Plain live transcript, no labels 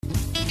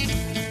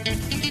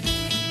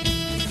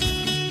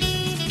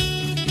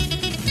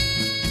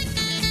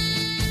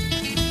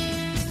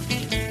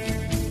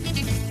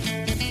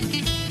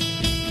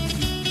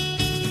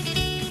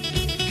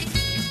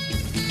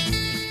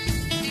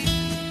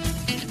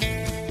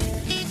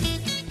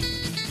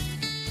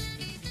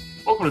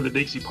Welcome to the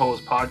Dixie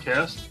Poets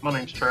Podcast. My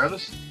name's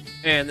Travis.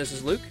 And this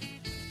is Luke.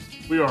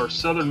 We are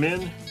Southern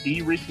men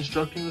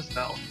deconstructing the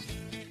South.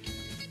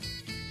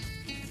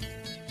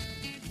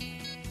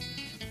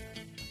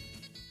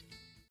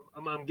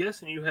 I'm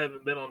guessing you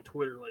haven't been on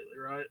Twitter lately,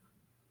 right?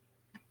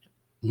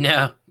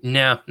 No,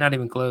 not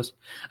even close.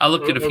 I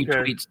looked at a few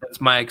tweets. That's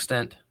my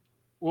extent.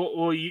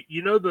 Well,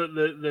 you know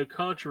the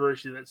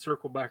controversy that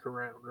circled back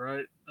around,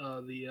 right?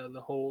 The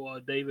whole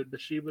David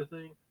Bathsheba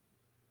thing.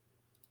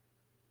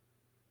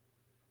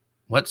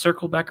 What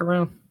circled back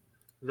around?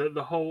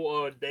 The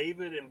whole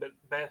David and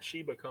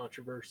Bathsheba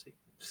controversy.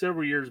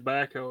 Several years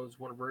back, I was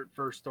whenever it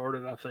first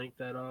started. I think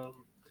that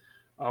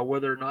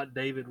whether or not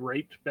David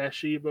raped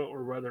Bathsheba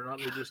or whether or not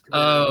they just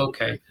committed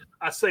adultery. Okay.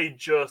 I say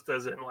just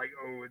as in like,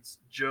 it's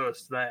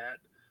just that,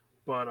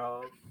 but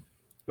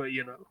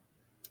you know,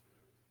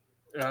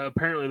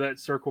 apparently that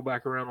circled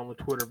back around on the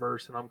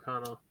Twitterverse, and I'm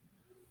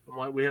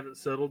like, we haven't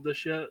settled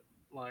this yet.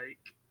 Like,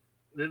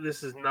 this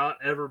has not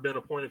ever been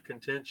a point of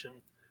contention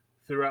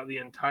throughout the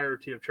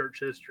entirety of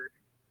church history,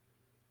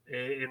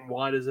 and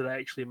why does it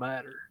actually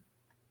matter?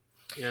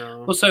 You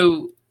know? Well,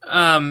 so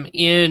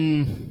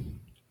in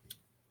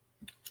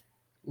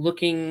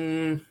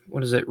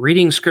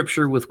reading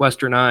Scripture with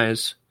Western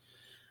eyes,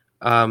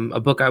 a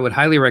book I would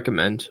highly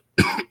recommend.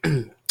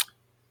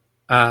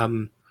 Not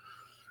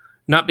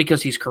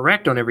because he's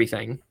correct on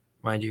everything,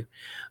 mind you,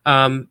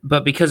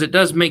 but because it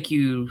does make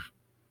you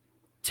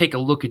take a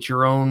look at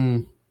your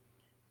own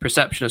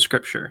perception of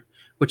Scripture,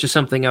 which is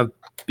something I've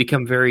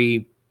become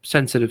very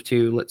sensitive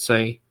to, let's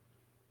say.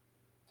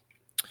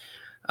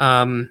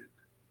 So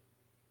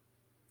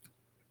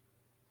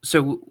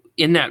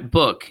in that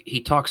book, he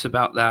talks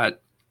about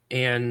that,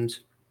 and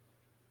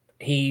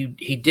he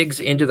digs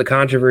into the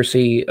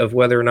controversy of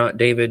whether or not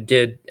David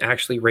did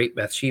actually rape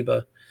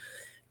Bathsheba.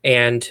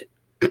 And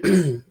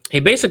he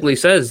basically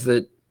says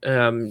that,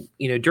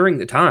 during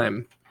the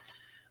time,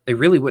 they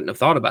really wouldn't have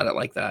thought about it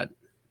like that.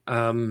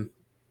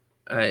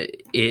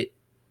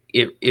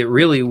 It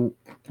really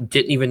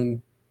didn't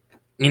even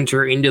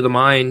enter into the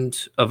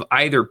mind of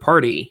either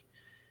party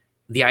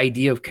the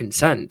idea of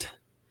consent.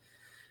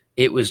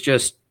 It was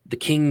just the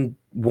king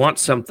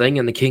wants something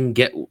and the king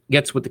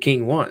gets what the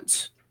king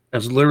wants.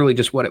 That's literally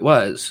just what it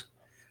was.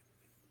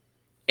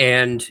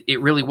 And it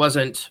really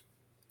wasn't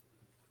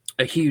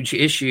a huge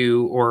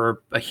issue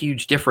or a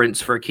huge difference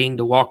for a king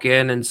to walk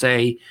in and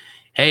say,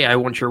 hey, I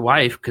want your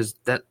wife, because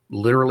that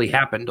literally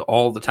happened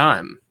all the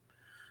time.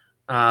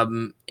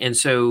 And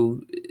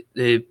so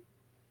the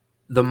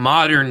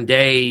modern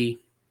day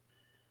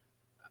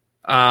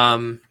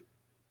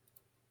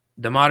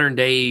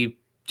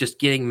just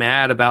getting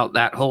mad about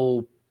that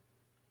whole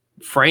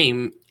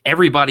frame,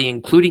 everybody,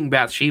 including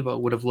Bathsheba,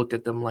 would have looked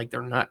at them like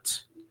they're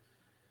nuts.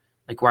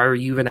 Like, why are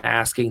you even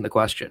asking the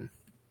question?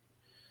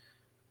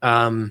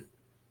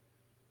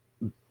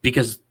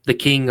 Because the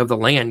king of the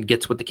land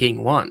gets what the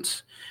king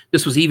wants.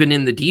 This was even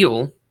in the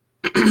deal,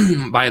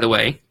 by the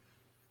way.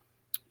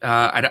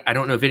 I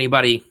don't know if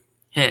anybody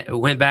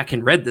went back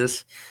and read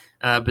this,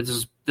 but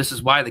this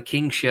is why the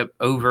kingship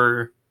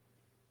over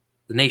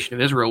the nation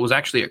of Israel was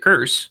actually a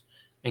curse,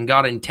 and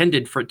God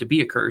intended for it to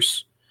be a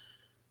curse.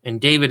 And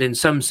David, in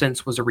some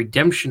sense, was a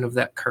redemption of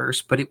that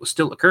curse, but it was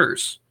still a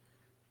curse.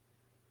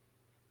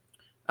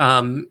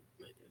 God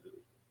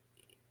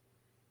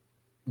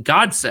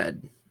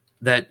said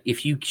that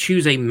if you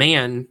choose a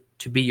man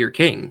to be your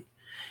king,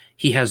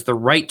 he has the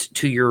right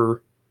to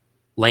your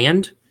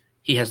land,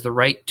 he has the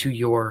right to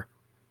your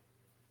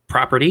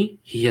property,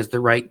 he has the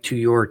right to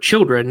your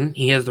children,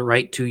 he has the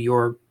right to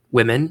your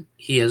women,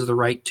 he has the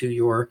right to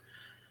your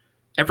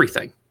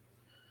everything.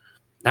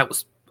 That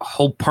was a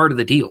whole part of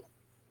the deal.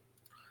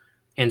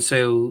 And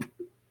so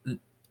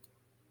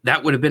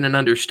that would have been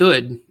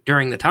understood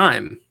during the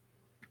time.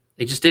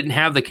 They just didn't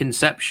have the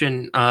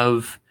conception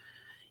of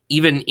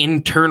even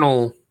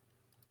internal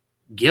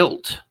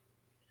guilt.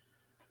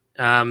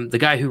 The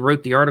guy who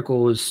wrote the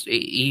article is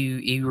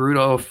E.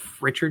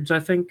 Rudolph Richards, I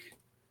think.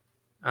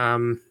 I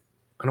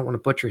don't want to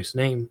butcher his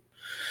name.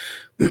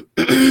 Give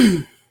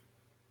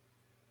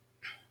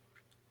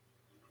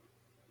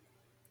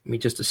me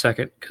just a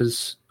second,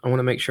 because I want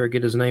to make sure I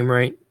get his name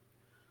right.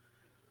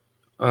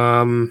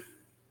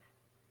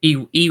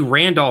 E.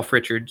 Randolph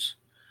Richards.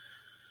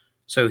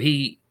 So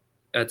the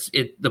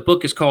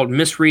book is called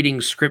Misreading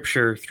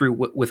Scripture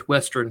with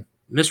Western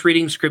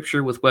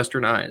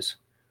Eyes.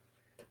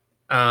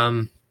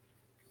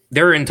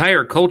 There are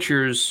entire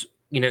cultures,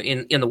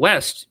 in the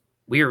West,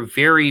 we are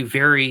very,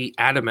 very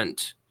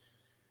adamant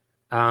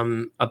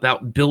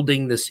about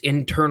building this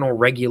internal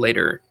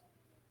regulator,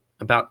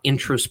 about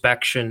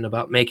introspection,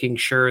 about making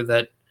sure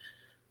that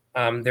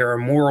there are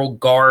moral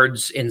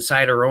guards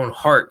inside our own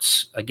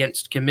hearts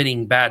against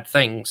committing bad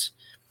things.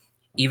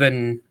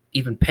 Even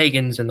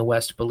pagans in the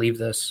West believe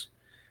this.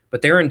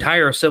 But there are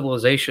entire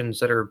civilizations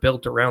that are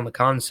built around the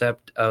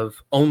concept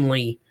of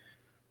only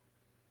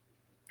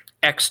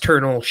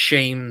external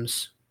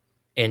shames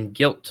and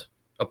guilt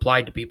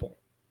applied to people.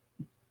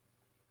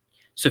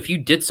 So if you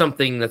did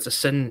something that's a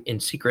sin in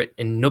secret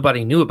and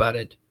nobody knew about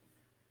it,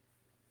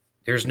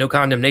 There's no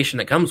condemnation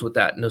that comes with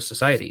that in those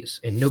societies.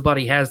 And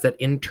nobody has that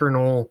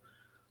internal,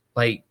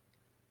 like,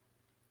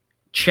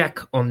 check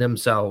on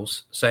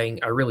themselves saying,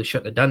 I really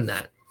shouldn't have done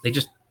that.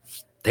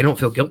 They don't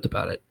feel guilt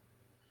about it.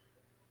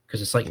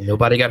 Because it's like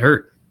nobody got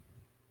hurt.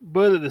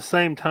 But at the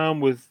same time,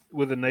 with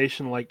a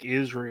nation like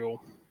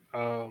Israel,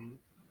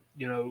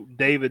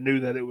 David knew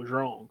that it was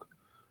wrong,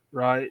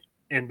 right?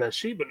 And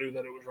Bathsheba knew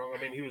that it was wrong.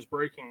 I mean, he was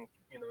breaking,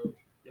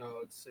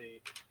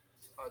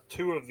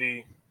 two of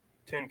the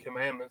 10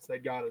 commandments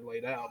that God had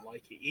laid out.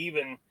 Like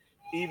even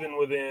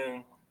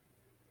within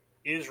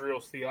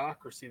Israel's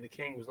theocracy, the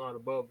king was not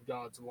above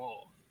God's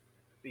law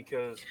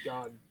because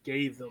God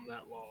gave them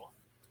that law.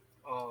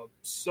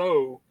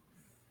 So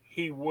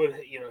he would,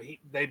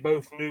 they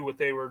both knew what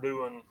they were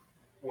doing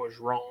was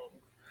wrong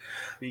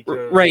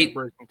because they were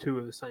breaking two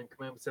of the same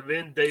commandments. And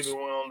then David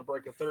went on to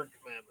break a third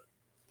commandment.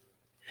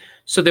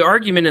 So the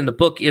argument in the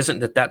book isn't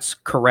that that's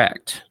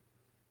correct.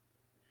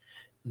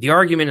 The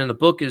argument in the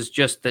book is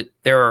just that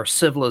there are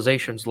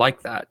civilizations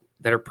like that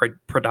are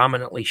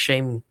predominantly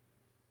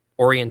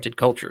shame-oriented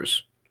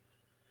cultures.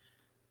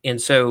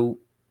 And so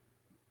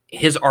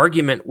his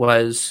argument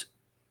was,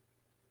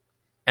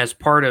 as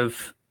part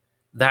of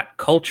that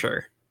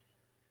culture,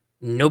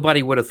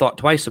 nobody would have thought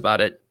twice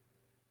about it.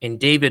 And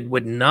David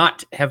would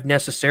not have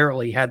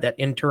necessarily had that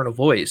internal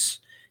voice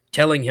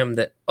telling him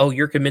that, oh,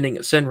 you're committing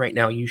a sin right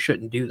now. You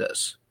shouldn't do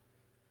this.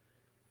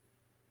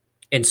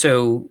 And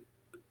so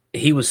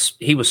he was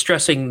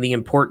stressing the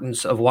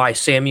importance of why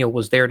Samuel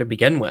was there to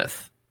begin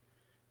with,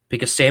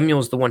 because Samuel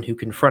is the one who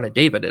confronted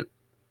David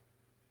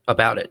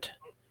about it.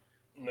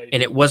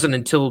 And it wasn't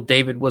until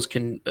David was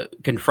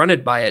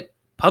confronted by it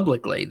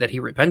publicly that he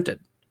repented.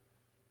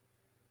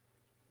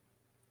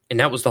 And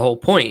that was the whole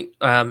point.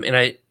 And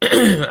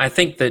I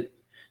think that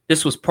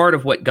this was part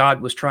of what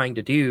God was trying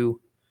to do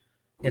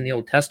in the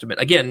Old Testament.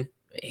 Again,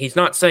 he's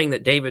not saying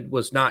that David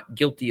was not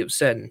guilty of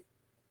sin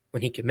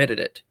when he committed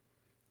it.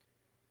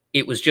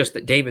 It was just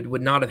that David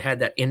would not have had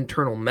that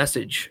internal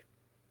message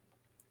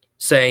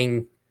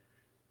saying,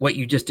 what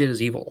you just did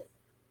is evil.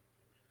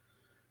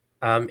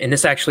 And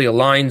this actually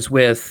aligns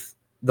with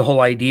the whole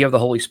idea of the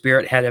Holy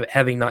Spirit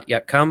having not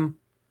yet come.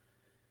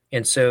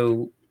 And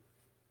so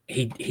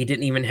he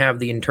didn't even have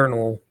the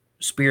internal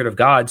Spirit of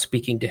God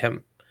speaking to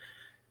him.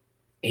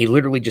 He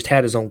literally just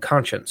had his own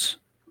conscience,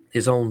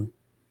 his own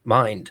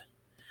mind.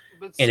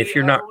 But and see, if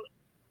you're not...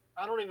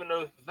 I don't even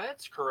know if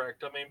that's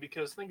correct. I mean,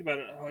 because think about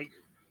it, like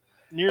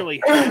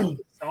nearly half of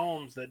the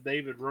Psalms that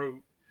David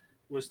wrote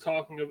was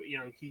talking about,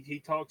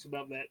 he talks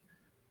about that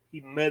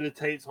he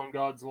meditates on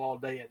God's law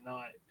day and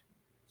night.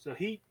 So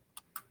he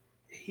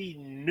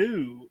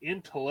knew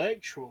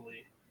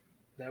intellectually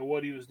that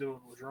what he was doing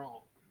was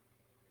wrong,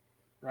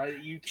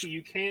 right? You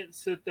can't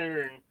sit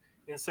there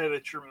and say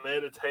that you're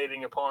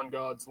meditating upon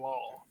God's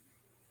law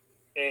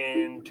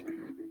and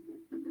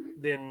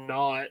then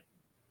not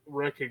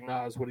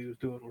recognize what he was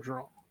doing was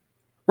wrong.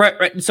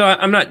 Right. So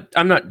I'm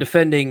not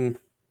defending.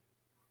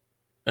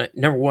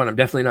 Number one, I'm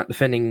definitely not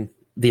defending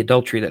the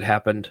adultery that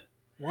happened.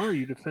 Why are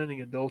you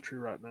defending adultery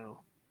right now?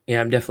 Yeah,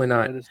 I'm definitely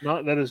not.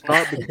 That is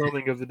not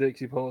becoming of the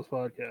Dixie Polis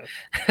podcast.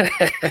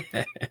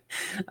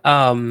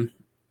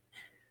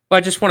 Well,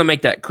 I just want to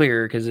make that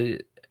clear because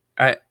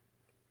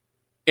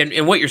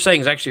and what you're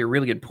saying is actually a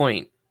really good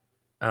point.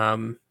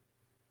 I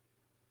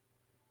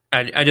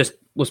just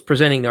was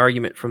presenting the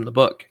argument from the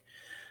book.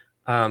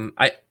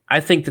 I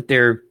think that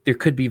there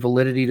could be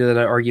validity to that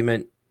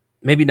argument.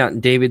 Maybe not in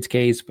David's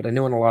case, but I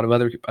know in a lot of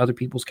other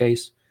people's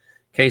cases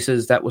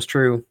that was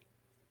true.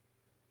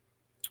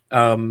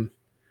 And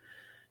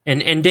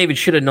David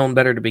should have known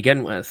better to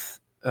begin with.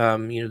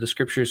 The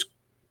scriptures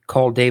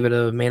call David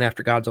a man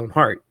after God's own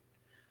heart.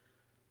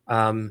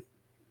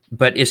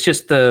 But it's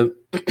just the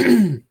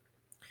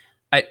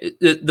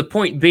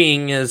point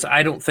being is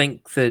I don't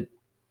think that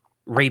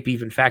rape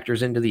even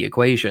factors into the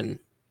equation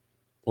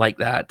like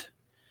that.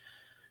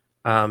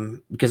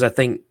 Because I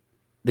think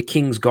the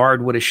king's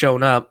guard would have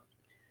shown up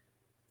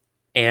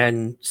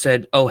and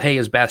said, oh, hey,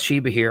 is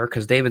Bathsheba here?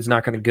 Because David's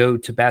not going to go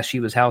to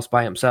Bathsheba's house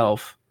by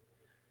himself.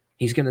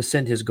 He's going to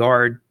send his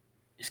guard,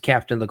 his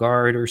captain of the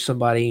guard or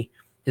somebody,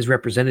 his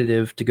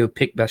representative to go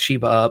pick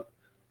Bathsheba up.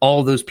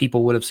 All those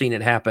people would have seen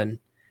it happen.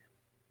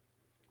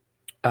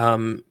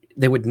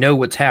 They would know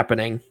what's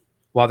happening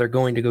while they're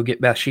going to go get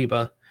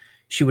Bathsheba.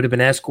 She would have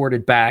been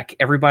escorted back.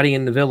 Everybody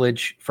in the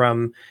village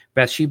from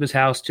Bathsheba's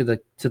house to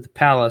the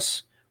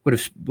palace would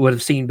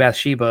have seen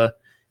Bathsheba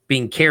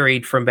being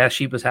carried from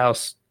Bathsheba's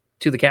house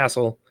to the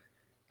castle.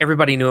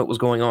 Everybody knew what was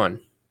going on.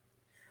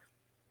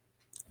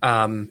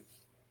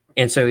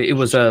 And so it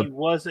was He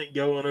wasn't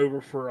going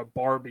over for a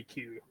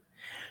barbecue.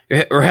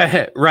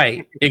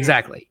 Right,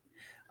 exactly.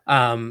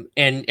 And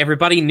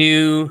everybody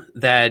knew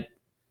that,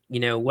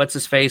 what's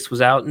his face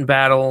was out in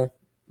battle.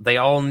 They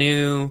all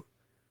knew,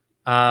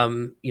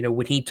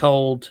 when he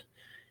told,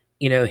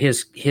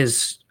 his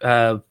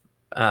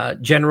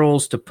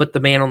generals to put the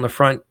man on the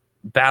front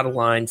battle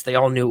lines, they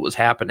all knew it was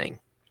happening.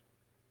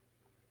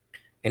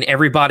 And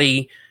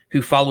everybody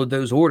who followed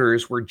those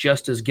orders were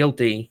just as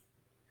guilty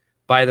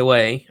by the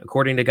way,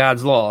 according to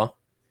God's law,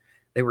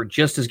 they were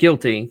just as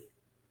guilty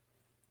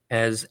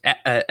as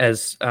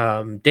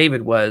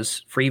David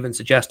was for even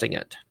suggesting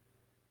it,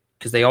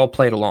 because they all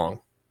played along.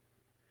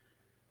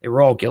 They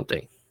were all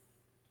guilty.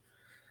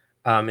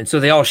 And so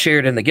they all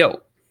shared in the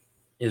guilt,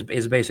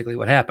 is basically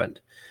what happened.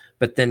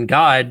 But then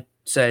God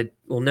said,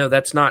 well, no,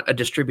 that's not a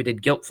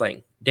distributed guilt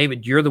thing.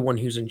 David, you're the one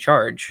who's in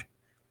charge.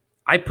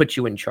 I put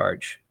you in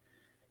charge.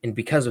 And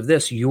because of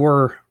this,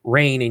 your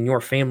reign and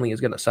your family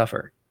is going to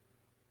suffer.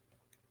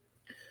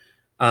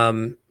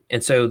 And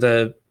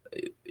so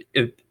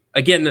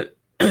again,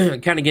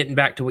 kind of getting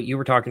back to what you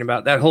were talking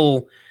about,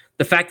 the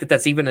fact that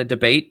that's even a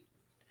debate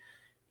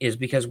is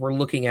because we're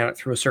looking at it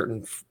through a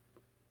certain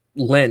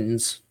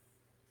lens.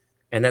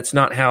 And that's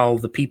not how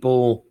the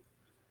people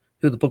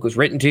who the book was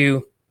written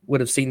to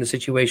would have seen the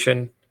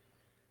situation.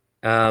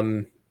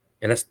 And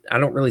I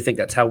don't really think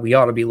that's how we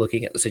ought to be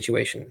looking at the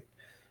situation.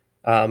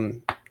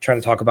 Trying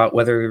to talk about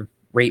whether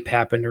rape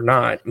happened or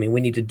not. I mean,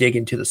 we need to dig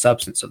into the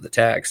substance of the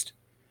text.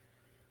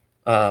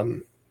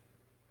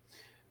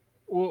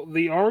 Well,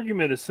 the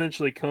argument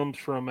essentially comes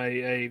from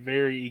a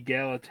very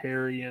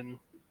egalitarian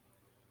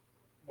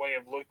way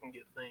of looking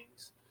at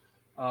things.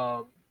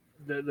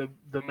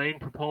 The main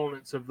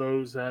proponents of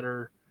those that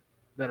are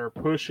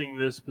pushing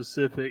this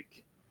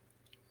specific,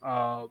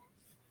 frame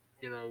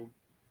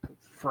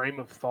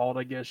of thought,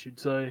 I guess you'd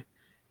say,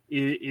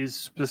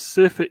 is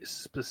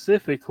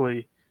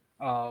specifically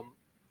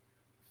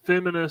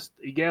feminist,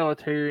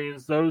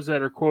 egalitarians, those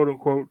that are quote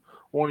unquote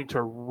wanting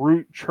to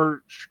root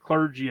church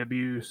clergy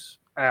abuse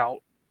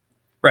out,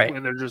 right?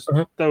 And they're just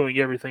throwing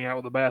everything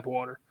out with the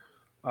bathwater.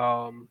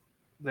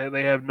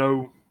 They have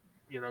no,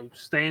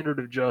 standard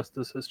of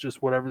justice. It's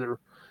just whatever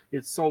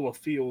it's sola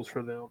feels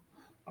for them.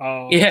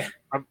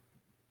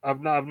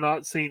 I've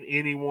not seen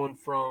anyone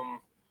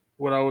from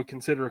what I would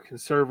consider a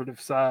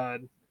conservative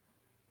side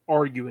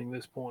arguing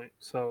this point.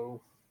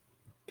 So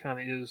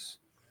kind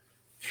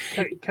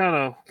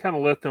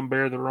of let them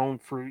bear their own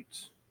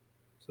fruits,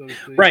 so to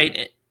speak.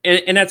 Right.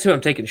 And that's who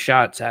I'm taking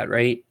shots at,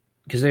 right?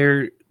 Because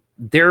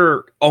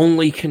they're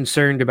only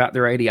concerned about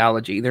their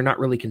ideology. They're not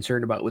really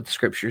concerned about what the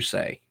scriptures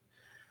say.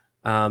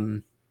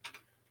 That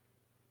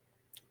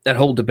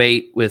whole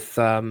debate with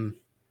Durbin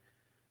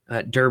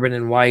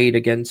and White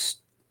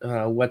against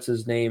what's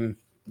his name?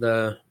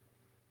 That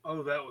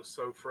was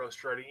so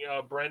frustrating.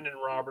 Brandon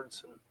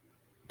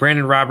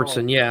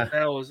Robertson, yeah.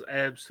 That was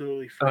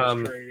absolutely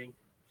frustrating.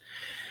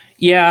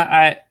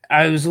 Yeah,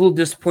 I was a little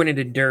disappointed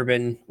in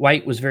Durbin.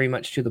 White was very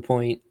much to the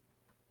point.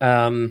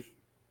 And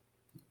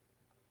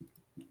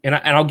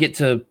I'll get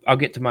to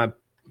my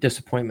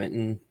disappointment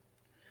in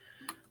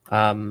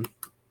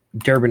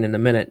Durbin in a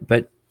minute,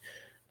 but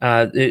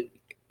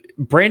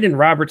Brandon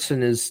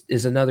Robertson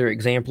is another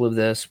example of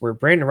this, where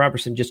Brandon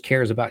Robertson just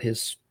cares about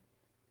his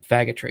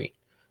faggotry.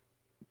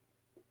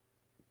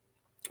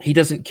 He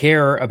doesn't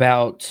care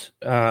about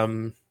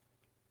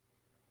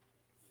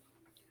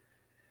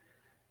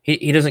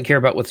he doesn't care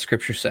about what the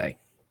scriptures say,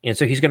 and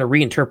so he's going to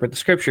reinterpret the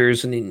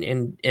scriptures.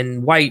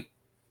 And White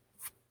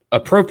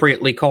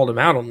appropriately called him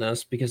out on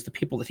this, because the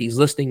people that he's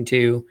listening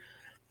to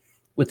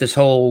with this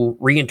whole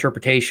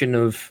reinterpretation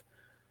of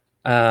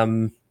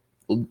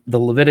the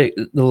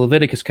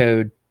Leviticus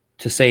code,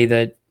 to say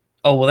that,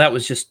 oh well, that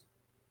was just,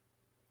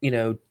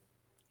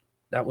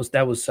 that was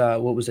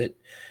what was it?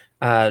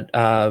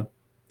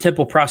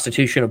 Temple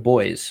prostitution of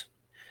boys.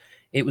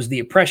 It was the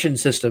oppression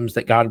systems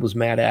that God was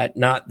mad at,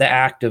 not the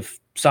act of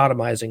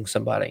sodomizing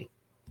somebody.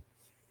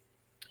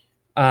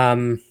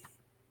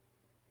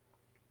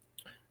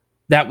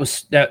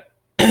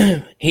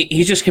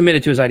 He's just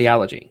committed to his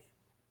ideology,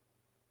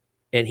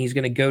 and he's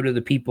going to go to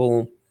the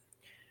people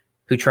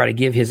who try to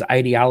give his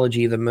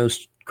ideology the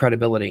most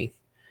credibility,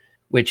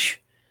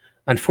 which,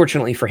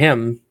 unfortunately for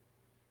him,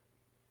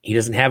 he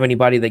doesn't have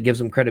anybody that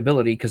gives him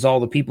credibility, because all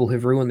the people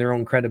have ruined their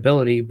own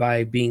credibility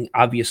by being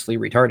obviously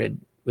retarded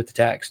with the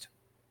text.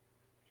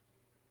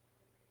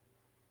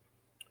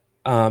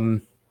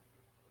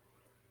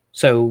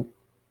 So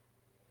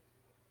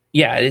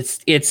yeah,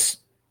 it's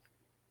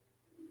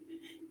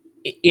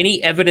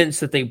any evidence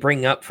that they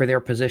bring up for their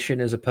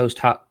position is a post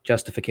hoc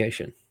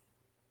justification.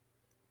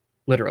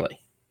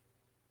 Literally.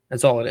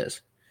 That's all it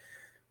is.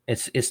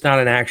 It's not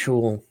an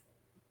actual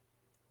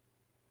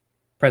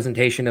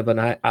presentation of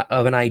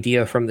an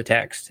idea from the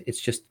text.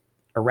 It's just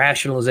a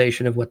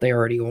rationalization of what they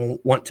already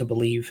want to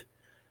believe.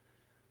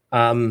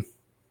 So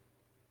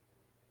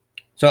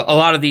a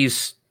lot of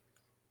these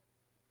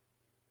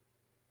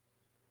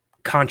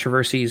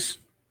controversies,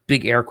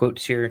 big air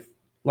quotes here,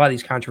 a lot of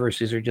these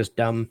controversies are just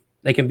dumb.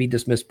 They can be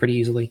dismissed pretty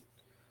easily.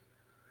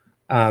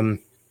 Yeah, I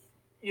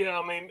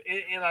mean,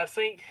 and I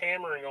think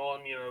hammering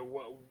on,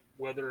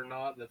 whether or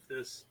not that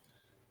this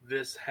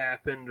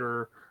happened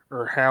or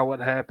how it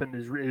happened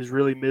is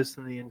really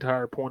missing the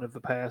entire point of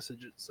the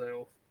passage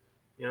itself.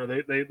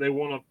 They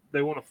want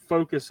to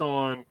focus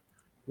on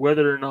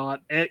whether or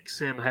not X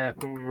sin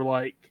happened. We were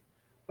like,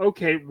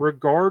 okay,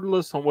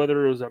 regardless on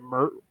whether it was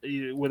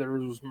whether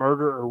it was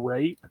murder or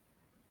rape,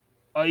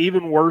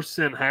 even worse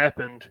sin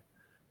happened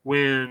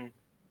when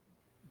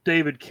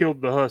David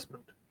killed the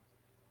husband.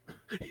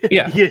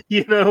 Yeah.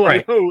 Like,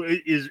 right. oh,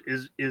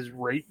 is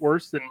rape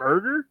worse than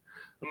murder?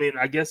 I mean,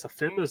 I guess a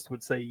feminist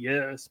would say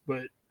yes,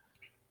 but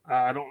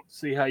I don't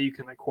see how you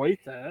can equate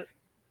that.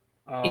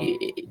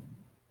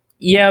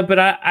 Yeah, but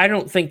I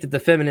don't think that the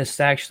feminists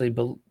actually, I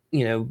don't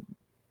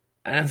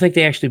think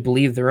they actually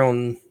believe their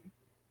own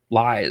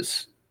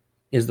lies.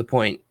 Is the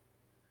point?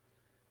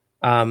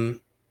 I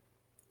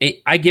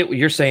get what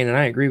you're saying, and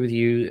I agree with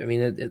you. I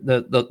mean,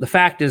 the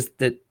fact is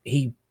that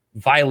he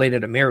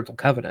violated a marital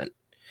covenant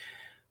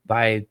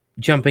by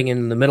jumping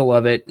in the middle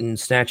of it and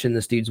snatching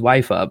this dude's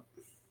wife up,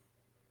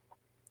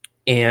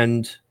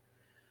 and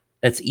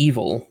that's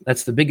evil.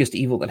 That's the biggest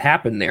evil that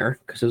happened there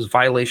because it was a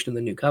violation of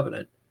the new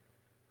covenant.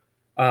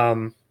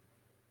 But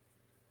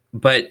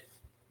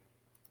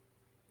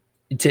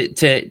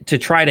to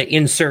try to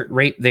insert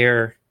rape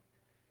there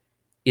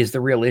is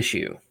the real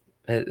issue.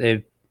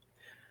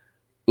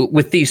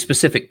 With these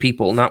specific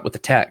people, not with the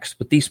text,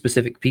 but these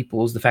specific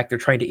people, is the fact they're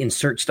trying to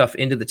insert stuff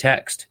into the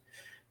text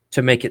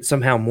to make it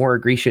somehow more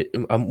egregious.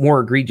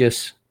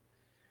 It's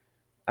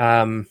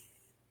kind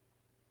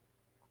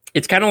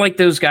of like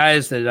those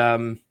guys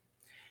that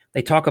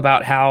they talk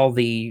about how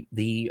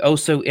the oh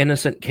so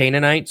innocent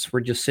Canaanites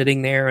were just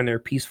sitting there in their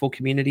peaceful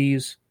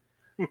communities,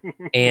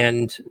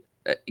 and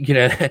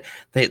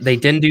they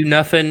didn't do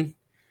nothing,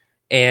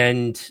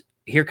 and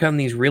here come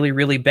these really,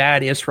 really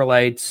bad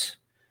Israelites.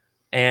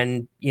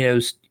 And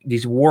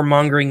these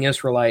warmongering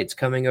Israelites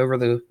coming over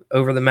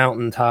the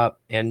mountaintop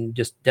and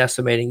just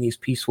decimating these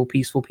peaceful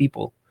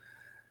people.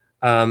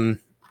 They're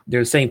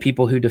the same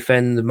people who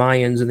defend the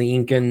Mayans and the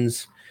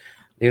Incans.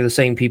 They're the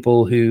same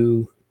people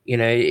who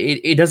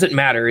it doesn't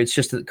matter. It's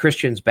just that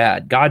Christians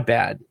bad, God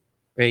bad,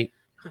 right?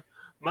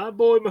 My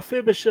boy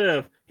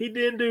Mephibosheth, he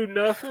didn't do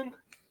nothing.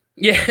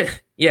 Yeah.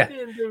 He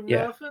didn't do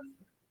nothing.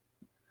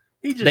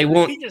 He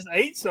just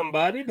ate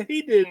somebody, but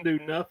he didn't do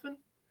nothing.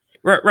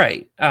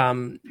 Right.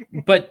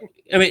 But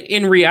I mean,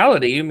 in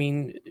reality,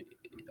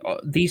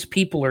 these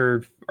people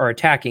are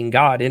attacking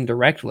God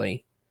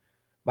indirectly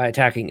by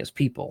attacking his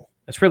people.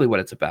 That's really what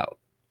it's about.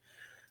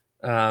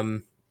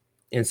 And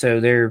so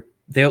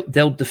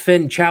they'll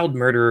defend child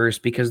murderers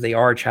because they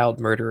are child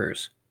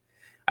murderers.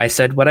 I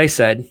said what I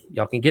said.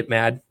 Y'all can get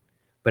mad,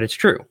 but it's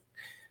true.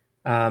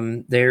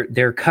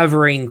 They're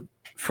covering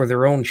for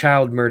their own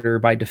child murder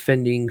by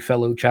defending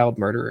fellow child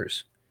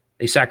murderers.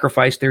 They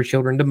sacrifice their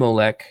children to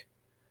Molech.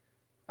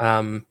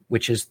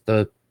 Which is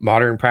the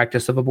modern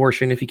practice of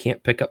abortion, if you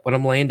can't pick up what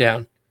I'm laying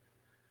down.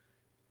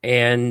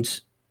 And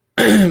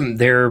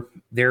they're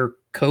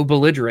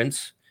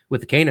co-belligerents with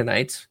the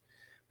Canaanites,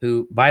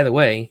 who, by the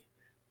way,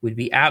 would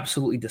be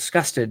absolutely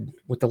disgusted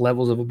with the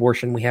levels of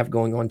abortion we have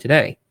going on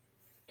today.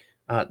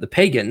 The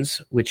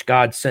pagans, which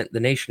God sent the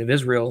nation of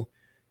Israel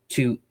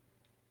to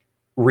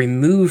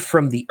remove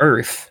from the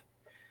earth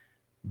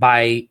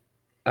by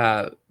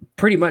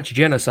pretty much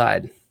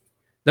genocide,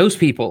 those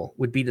people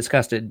would be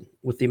disgusted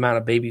with the amount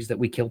of babies that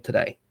we kill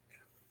today.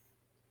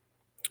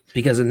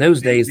 Because in those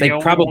days, they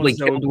probably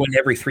killed one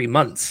every 3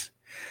 months.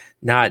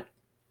 Not,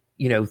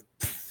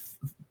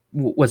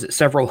 was it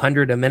several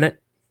hundred a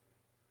minute?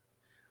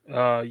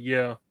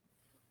 Yeah.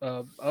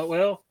 Well, I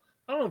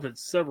don't know if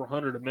it's several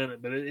hundred a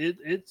minute, but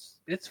it's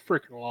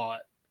freaking a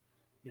lot.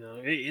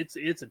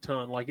 It's a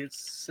ton. Like,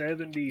 it's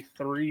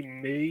 73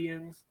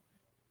 million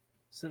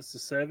since the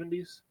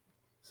 70s.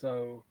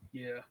 So,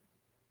 yeah.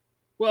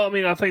 Well, I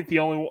mean, I think the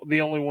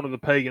only one of the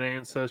pagan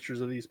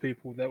ancestors of these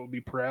people that would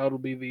be proud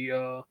would be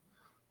the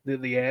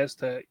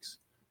Aztecs.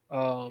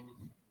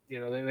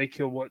 They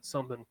killed a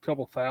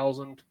couple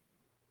thousand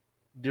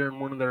during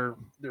one of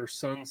their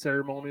sun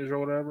ceremonies or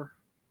whatever.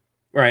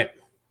 Right.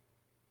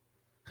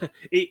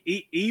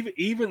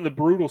 Even the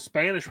brutal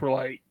Spanish were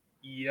like,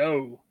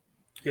 yo,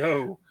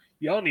 y'all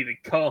need to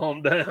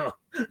calm down.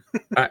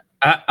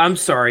 I'm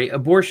sorry.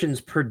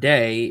 Abortions per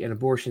day and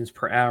abortions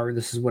per hour.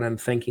 This is what I'm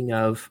thinking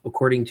of,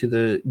 according to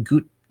the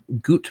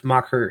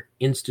Guttmacher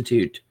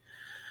Institute.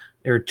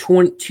 There are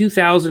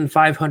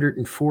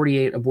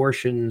 2,548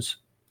 abortions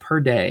per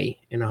day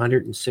and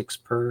 106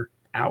 per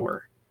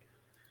hour.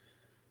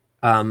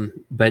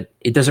 But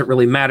it doesn't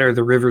really matter.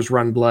 The rivers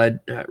run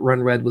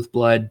red with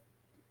blood.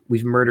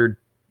 We've murdered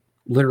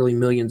literally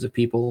millions of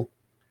people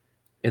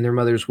in their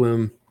mother's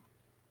womb.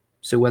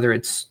 So whether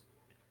it's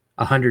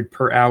 100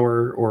 per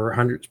hour or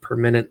hundreds per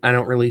minute, I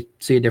don't really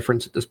see a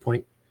difference at this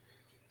point.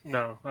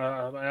 No,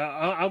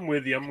 I'm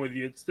with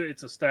you.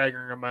 It's a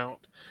staggering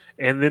amount,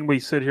 and then we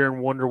sit here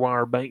and wonder why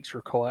our banks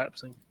are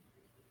collapsing.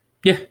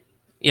 Yeah.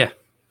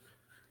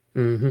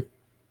 Mm-hmm.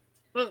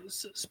 Well,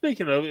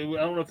 speaking of, I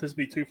don't know if this will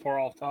be too far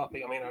off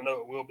topic. I mean, I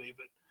know it will be,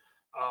 but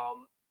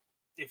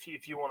if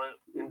you want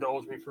to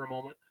indulge me for a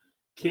moment,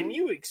 can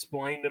you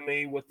explain to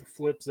me what the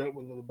flip's up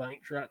with the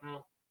banks right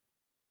now?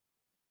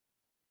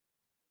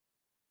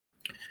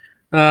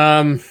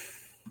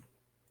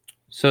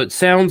 So it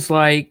sounds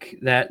like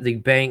that the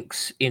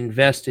banks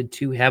invested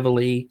too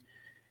heavily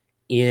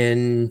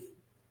in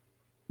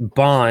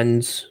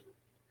bonds,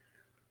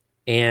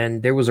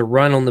 and there was a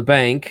run on the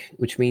bank,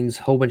 which means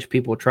a whole bunch of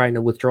people trying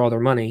to withdraw their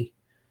money,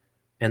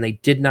 and they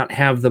did not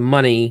have the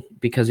money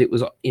because it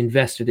was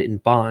invested in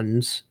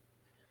bonds.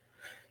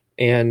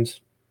 And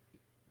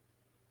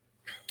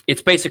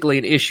it's basically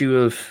an issue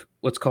of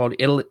what's called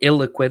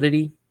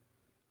illiquidity,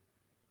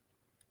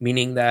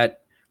 meaning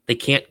that they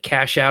can't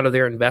cash out of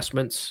their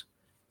investments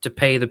to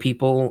pay the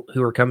people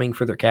who are coming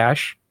for their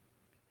cash.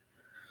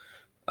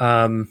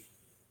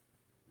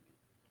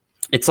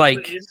 It's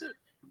like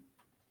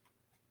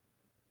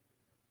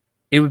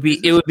it would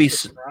be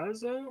surprise,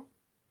 though?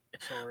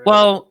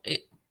 Well,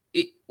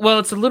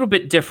 it's a little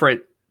bit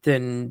different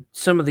than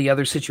some of the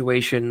other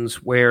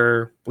situations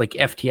where, like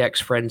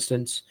FTX, for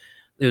instance,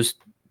 those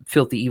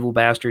filthy evil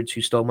bastards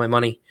who stole my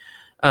money.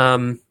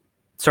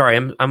 Sorry,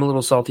 I'm a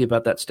little salty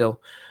about that still.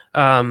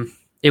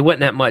 It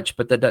wasn't that much,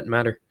 but that doesn't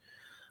matter.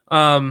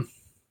 So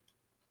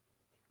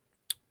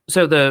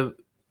the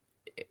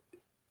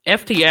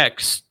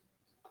FTX,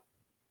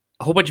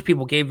 a whole bunch of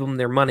people gave them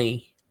their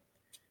money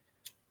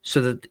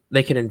so that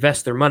they could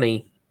invest their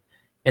money,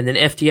 and then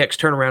FTX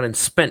turned around and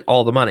spent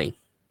all the money.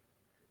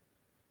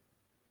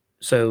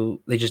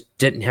 So they just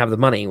didn't have the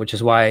money, which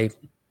is why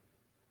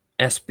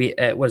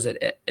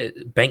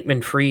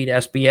Bankman-Fried,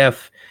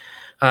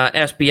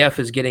 SBF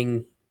is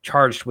getting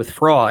charged with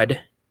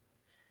fraud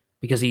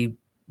because he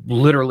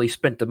literally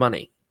spent the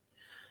money.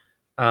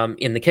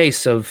 In the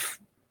case of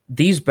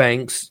these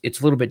banks, it's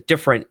a little bit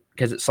different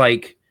because it's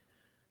like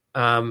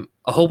a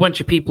whole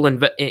bunch of people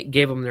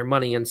gave them their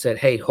money and said,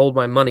 hey, hold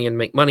my money and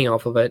make money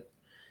off of it.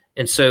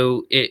 And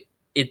so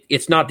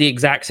it's not the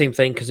exact same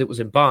thing because it was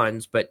in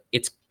bonds, but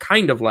it's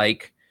kind of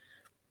like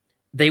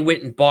they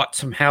went and bought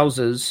some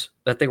houses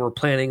that they were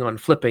planning on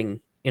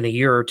flipping in a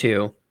year or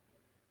two.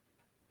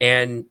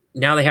 And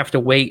now they have to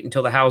wait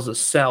until the houses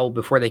sell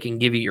before they can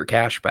give you your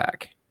cash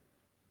back.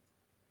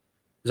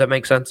 Does that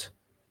make sense?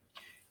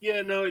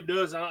 Yeah, no, it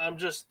does. I'm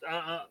just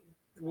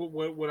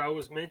what I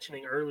was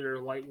mentioning earlier,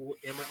 like,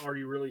 are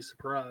you really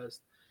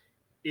surprised?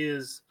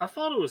 Is I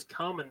thought it was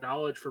common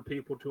knowledge for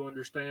people to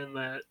understand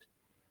that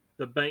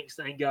the banks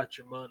ain't got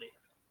your money.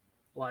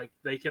 Like,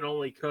 they can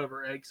only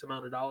cover X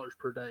amount of dollars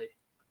per day.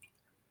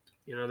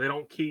 You know, they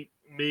don't keep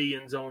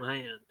millions on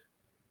hand.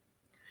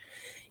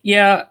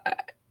 Yeah.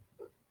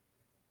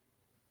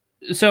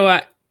 So,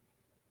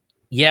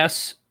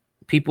 yes,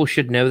 people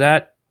should know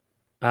that.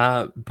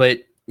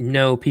 But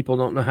no, people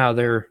don't know how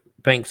their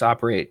banks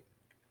operate.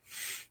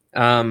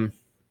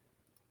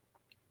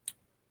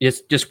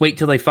 Just wait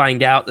till they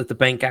find out that the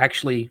bank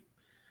actually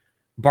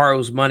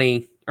borrows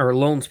money or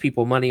loans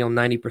people money on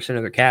 90%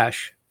 of their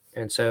cash.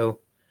 And so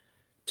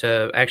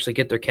to actually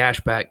get their cash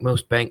back,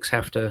 most banks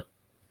have to,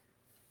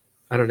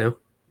 I don't know,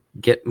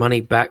 get money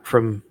back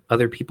from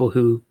other people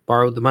who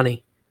borrowed the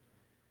money.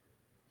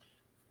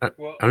 I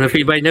don't know if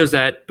anybody knows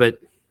that, but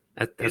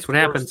that's what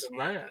happens.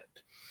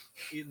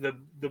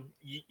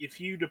 If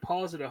you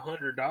deposit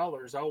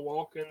 $100, I'll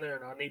walk in there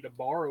and I need to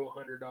borrow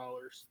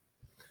 $100.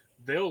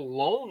 They'll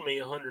loan me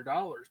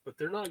 $100, but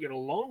they're not going to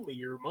loan me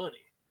your money.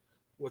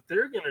 What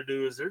they're going to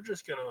do is they're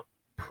just going to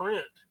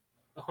print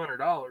 $100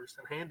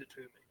 and hand it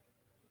to me.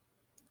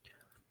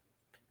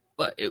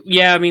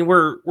 Yeah, I mean,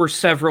 we're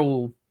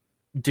several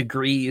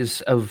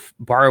degrees of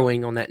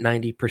borrowing on that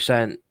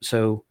 90%.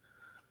 So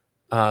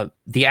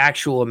the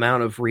actual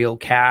amount of real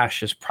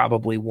cash is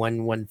probably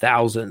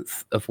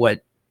 1/1000th of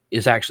what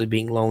is actually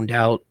being loaned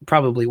out.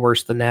 Probably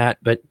worse than that,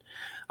 but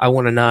I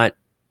want to not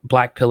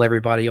black pill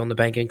everybody on the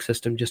banking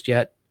system just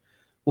yet.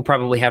 We'll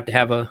probably have to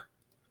have a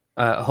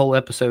whole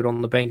episode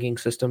on the banking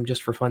system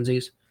just for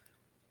funsies.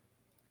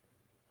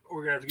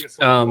 We're gonna have to get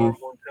someone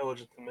more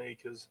intelligent than me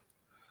because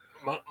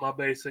my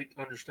basic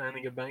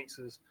understanding of banks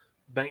is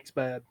banks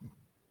bad.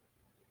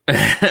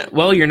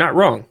 Well, you're not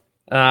wrong.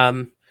 I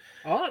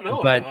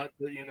know, but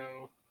you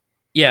know,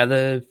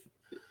 yeah.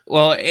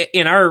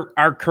 In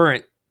our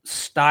current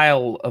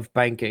style of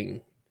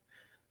banking,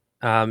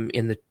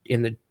 in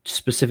the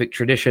specific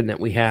tradition that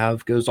we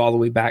have, goes all the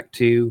way back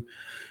to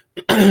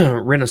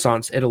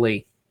Renaissance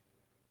Italy,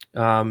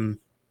 with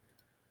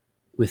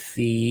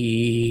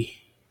the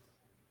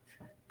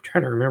I'm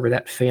trying to remember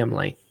that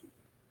family.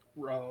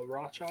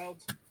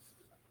 Rothschilds?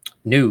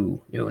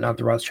 No, not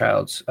the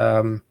Rothschilds.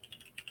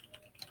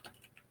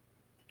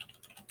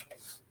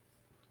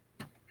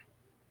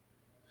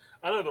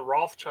 I know the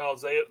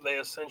Rothschilds. They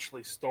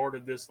essentially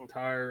started this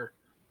entire.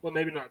 Well,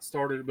 maybe not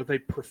started, but they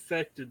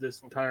perfected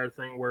this entire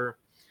thing where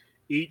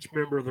each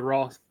member of the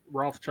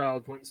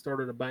Rothschilds went and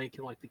started a bank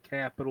in like the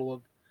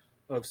capital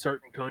of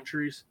certain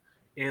countries.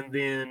 And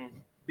then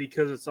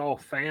because it's all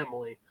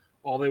family,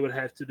 all they would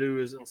have to do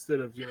is instead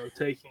of,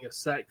 taking a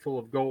sack full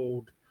of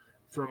gold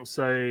from,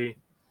 say,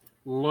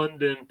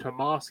 London to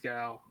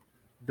Moscow,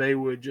 they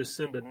would just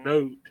send a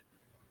note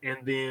and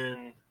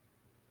then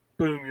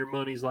boom, your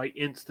money's like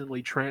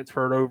instantly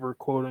transferred over,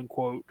 quote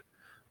unquote,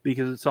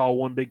 because it's all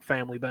one big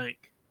family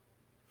bank.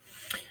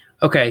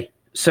 Okay,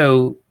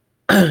 so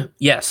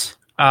yes.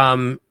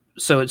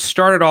 So it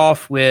started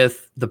off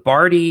with the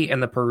Bardi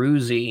and the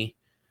Peruzzi,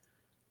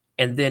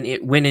 and then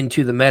it went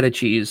into the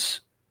Medicis,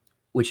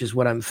 which is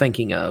what I'm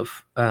thinking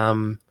of.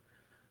 Because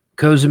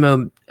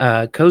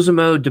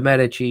Cosimo de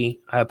Medici.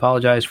 I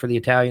apologize for the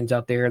Italians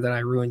out there that I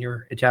ruin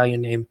your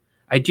Italian name.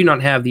 I do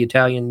not have the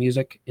Italian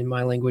music in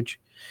my language.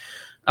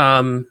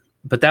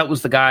 But that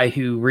was the guy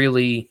who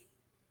really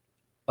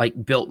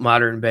built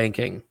modern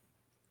banking,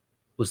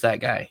 was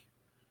that guy.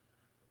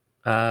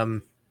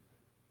 And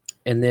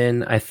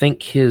then I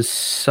think his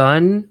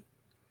son,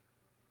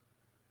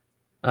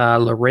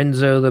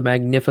 Lorenzo the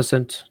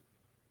Magnificent,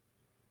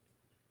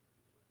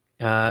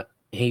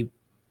 he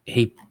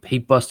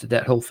busted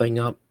that whole thing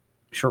up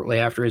shortly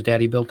after his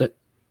daddy built it.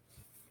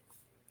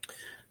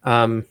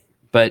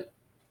 But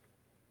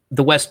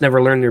the West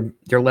never learned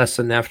their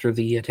lesson after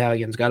the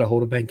Italians got a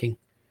hold of banking.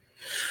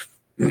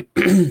 And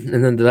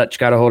then the Dutch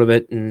got a hold of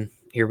it, and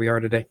here we are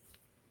today.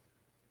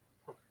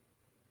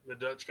 The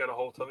Dutch got a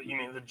hold of it? You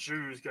mean the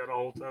Jews got a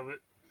hold of it?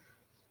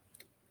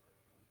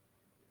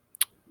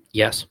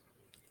 Yes.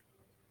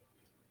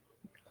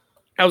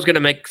 I was going to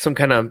make some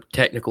kind of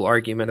technical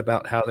argument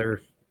about how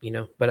they're,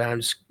 but I'm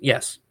just,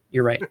 yes,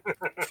 you're right.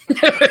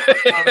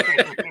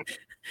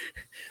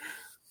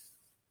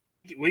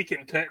 We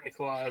can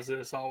technicalize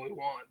this all we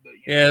want, but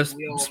yes,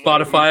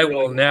 Spotify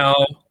will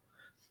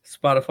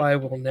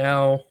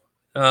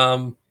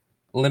now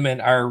limit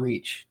our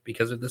reach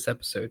because of this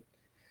episode.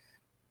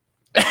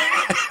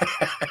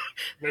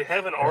 They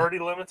haven't already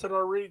limited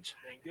our reach?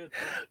 Good.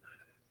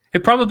 They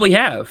probably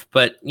have,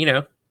 but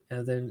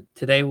then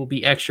today will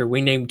be extra.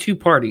 We named 2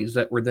 parties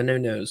that were the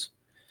no-nos.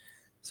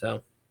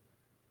 So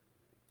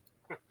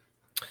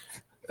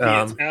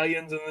the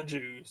Italians and the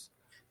Jews.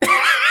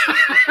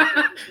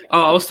 I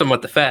was talking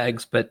about the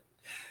fags, but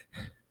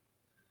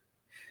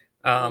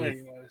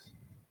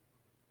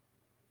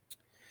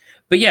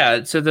but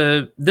yeah, so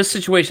this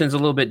situation is a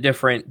little bit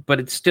different, but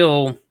it's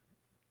still,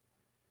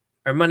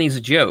 our money's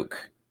a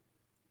joke.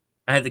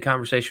 I had the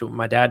conversation with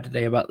my dad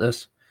today about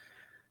this.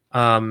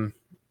 The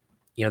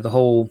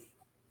whole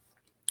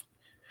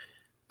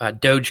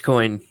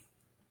Dogecoin.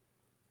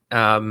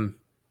 Elon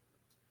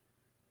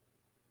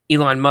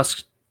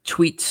Musk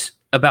tweets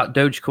about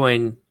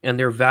Dogecoin and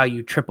their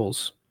value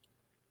triples.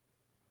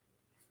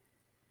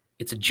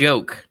 It's a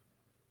joke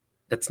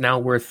that's now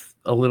worth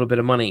a little bit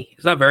of money.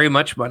 It's not very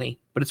much money,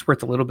 but it's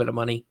worth a little bit of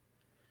money.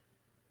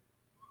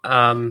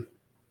 The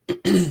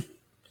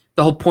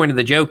whole point of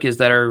the joke is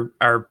that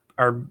our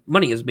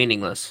money is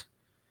meaningless.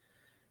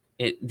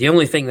 The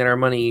only thing that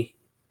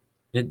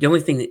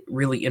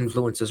really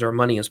influences our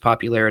money is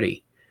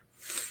popularity.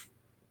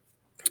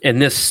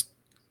 And this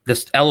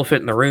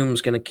elephant in the room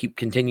is going to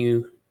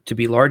continue to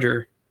be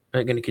larger.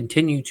 Going to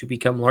continue to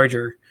become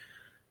larger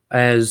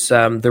as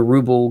the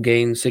ruble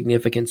gains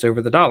significance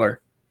over the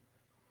dollar.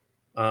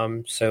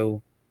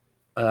 So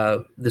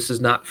this is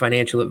not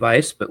financial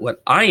advice, but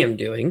what I am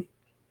doing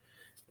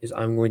is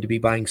I'm going to be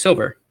buying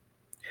silver,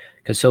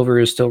 because silver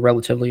is still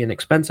relatively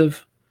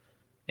inexpensive.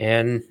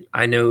 And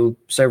I know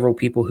several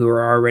people who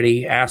are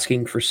already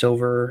asking for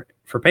silver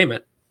for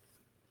payment.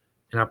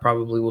 And I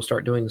probably will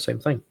start doing the same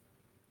thing.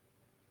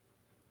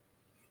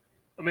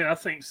 I mean, I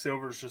think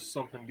silver is just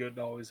something good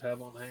to always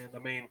have on hand. I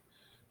mean,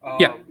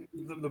 yeah.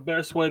 The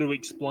best way to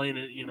explain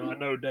it, I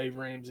know Dave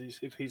Ramsey,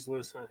 if he's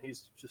listening,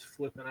 he's just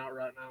flipping out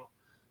right now.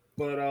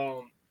 But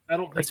I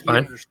don't think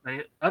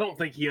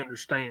he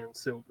understands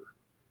silver.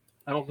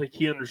 I don't think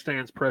he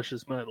understands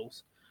precious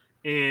metals.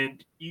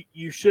 And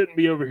you shouldn't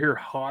be over here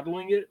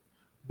hodling it,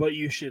 but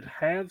you should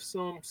have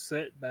some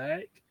set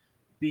back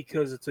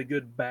because it's a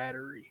good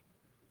battery.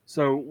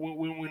 So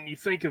when you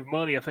think of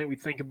money, I think we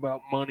think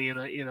about money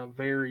in a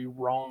very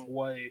wrong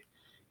way.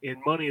 And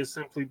money is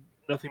simply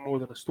nothing more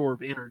than a store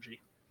of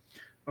energy.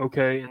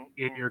 Okay,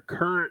 and your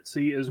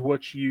currency is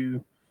what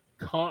you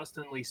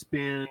constantly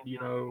spend,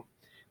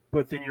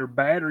 but then your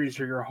batteries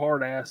are your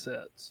hard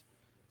assets.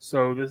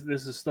 So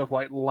this is stuff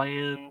like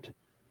land,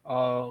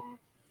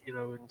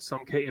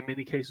 in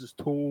many cases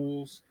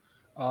tools,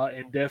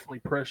 and definitely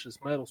precious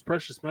metals.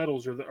 Precious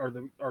metals are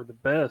the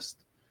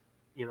best,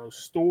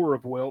 store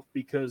of wealth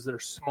because they're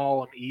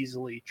small and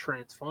easily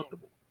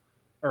transfundable,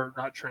 or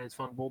not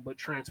transfundable, but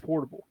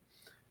transportable.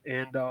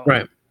 And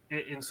right.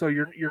 And so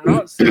you're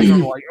not sitting there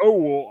like, oh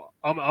well,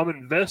 I'm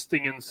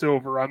investing in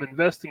silver, I'm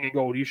investing in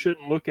gold. You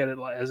shouldn't look at it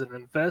as an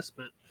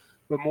investment,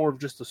 but more of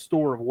just a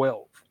store of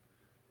wealth.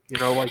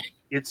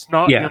 It's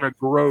not going to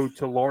grow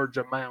to large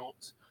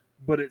amounts,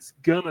 but it's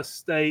going to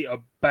stay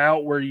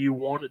about where you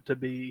want it to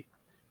be.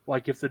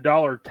 Like if the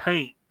dollar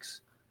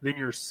tanks, then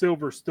your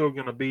silver's still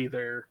going to be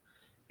there.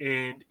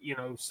 And,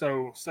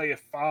 so say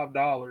if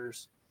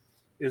 $5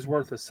 is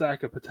worth a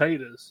sack of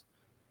potatoes,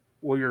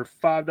 well, your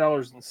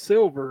 $5 in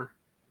silver,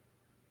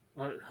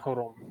 hold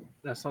on,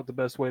 that's not the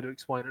best way to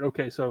explain it.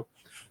 Okay, so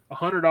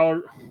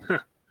 $100,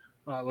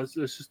 let's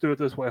just do it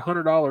this way.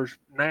 $100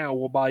 now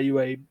will buy you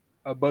a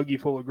buggy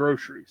full of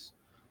groceries.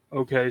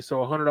 Okay, so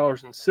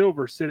 $100 in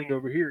silver sitting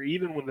over here,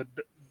 even when the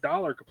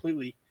dollar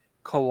completely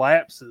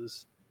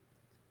collapses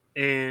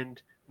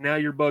and now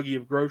your buggy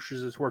of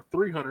groceries is worth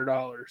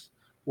 $300,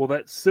 well,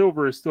 that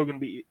silver is still going to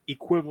be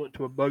equivalent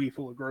to a buggy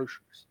full of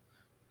groceries.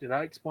 Did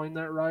I explain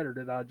that right, or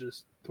did I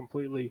just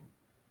completely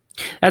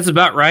That's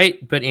about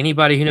right. But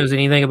anybody who knows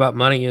anything about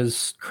money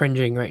is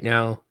cringing right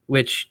now,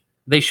 which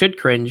they should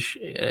cringe.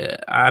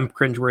 I'm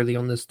cringeworthy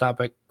on this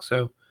topic.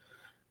 So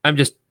I'm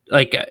just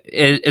like,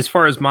 as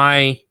far as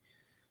my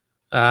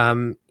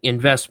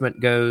investment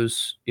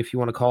goes, if you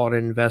want to call it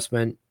an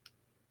investment,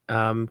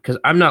 because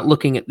I'm not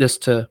looking at this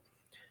to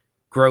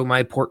grow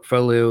my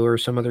portfolio or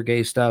some other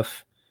gay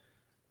stuff.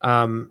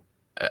 I'm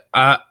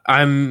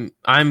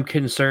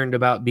concerned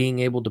about being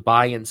able to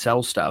buy and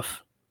sell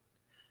stuff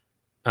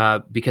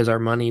because our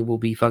money will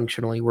be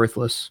functionally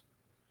worthless.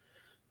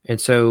 And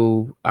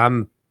so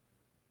I'm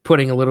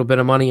putting a little bit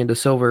of money into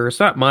silver. It's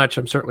not much.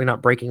 I'm certainly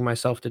not breaking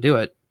myself to do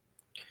it.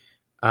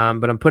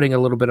 But I'm putting a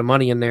little bit of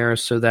money in there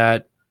so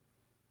that,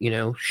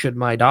 should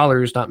my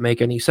dollars not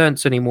make any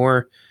sense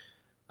anymore,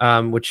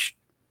 which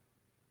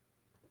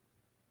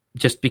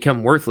just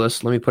become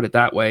worthless. Let me put it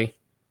that way.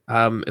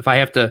 If I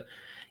have to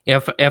pay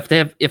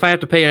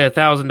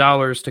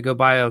 $1,000 to go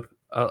buy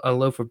a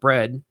loaf of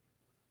bread,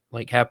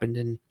 like happened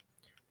in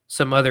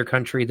some other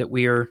country that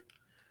we are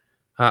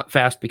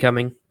fast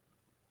becoming,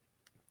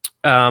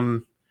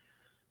 then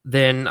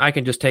I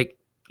can just take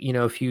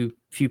a few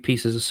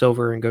pieces of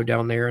silver and go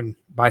down there and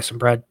buy some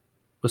bread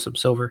with some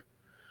silver.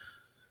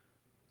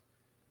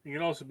 You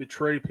can also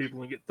betray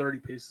people and get 30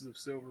 pieces of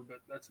silver, but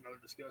that's another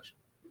discussion.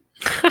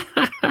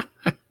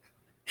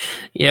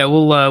 Yeah,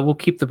 we'll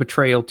keep the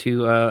betrayal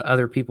to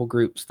other people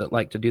groups that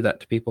like to do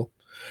that to people.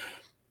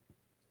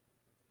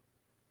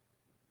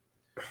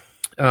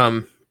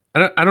 I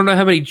don't know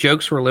how many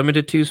jokes we're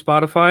limited to,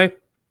 Spotify.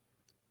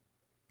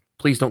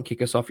 Please don't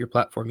kick us off your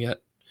platform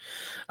yet.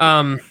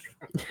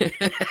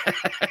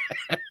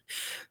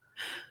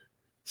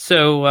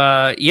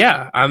 So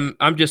yeah,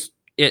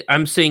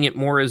 I'm seeing it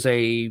more as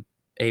a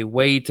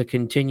way to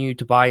continue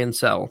to buy and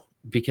sell,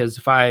 because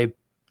if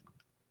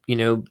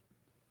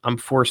I'm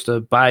forced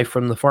to buy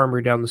from the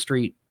farmer down the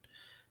street,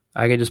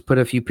 I can just put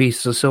a few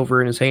pieces of silver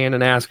in his hand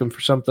and ask him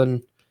for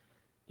something,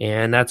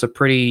 and that's a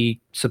pretty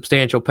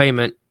substantial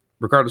payment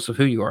regardless of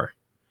who you are.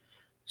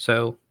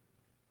 So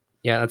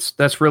yeah,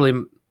 that's really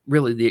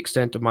the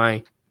extent of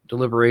my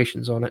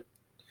deliberations on it.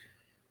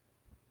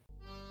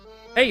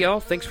 Hey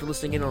y'all, thanks for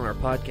listening in on our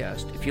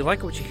podcast. If you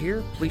like what you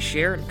hear, please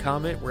share and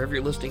comment wherever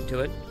you're listening to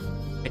it,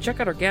 and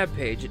check out our Gab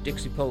page at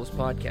Dixie Polis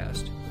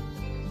Podcast.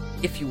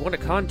 If you want to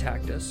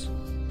contact us,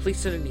 please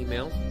send an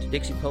email to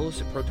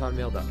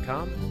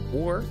dixiepolis@protonmail.com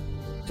or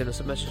send us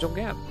a message on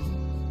Gab.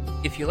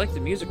 If you like the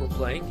music we're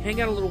playing,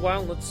 hang out a little while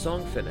and let the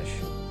song finish.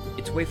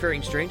 It's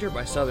Wayfaring Stranger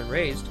by Southern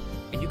Raised,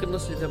 and you can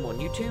listen to them on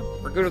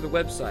YouTube or go to their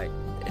website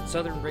at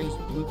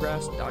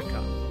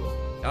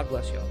southernraisedbluegrass.com. God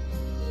bless y'all.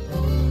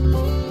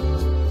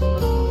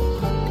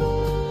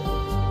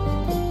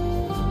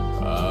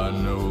 I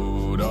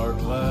know dark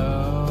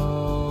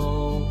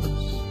clouds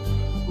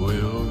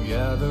will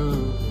gather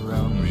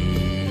around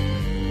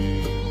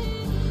me.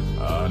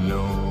 I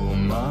know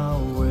my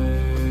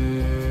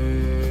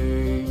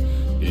way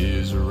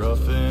is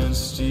rough and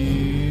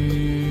steep.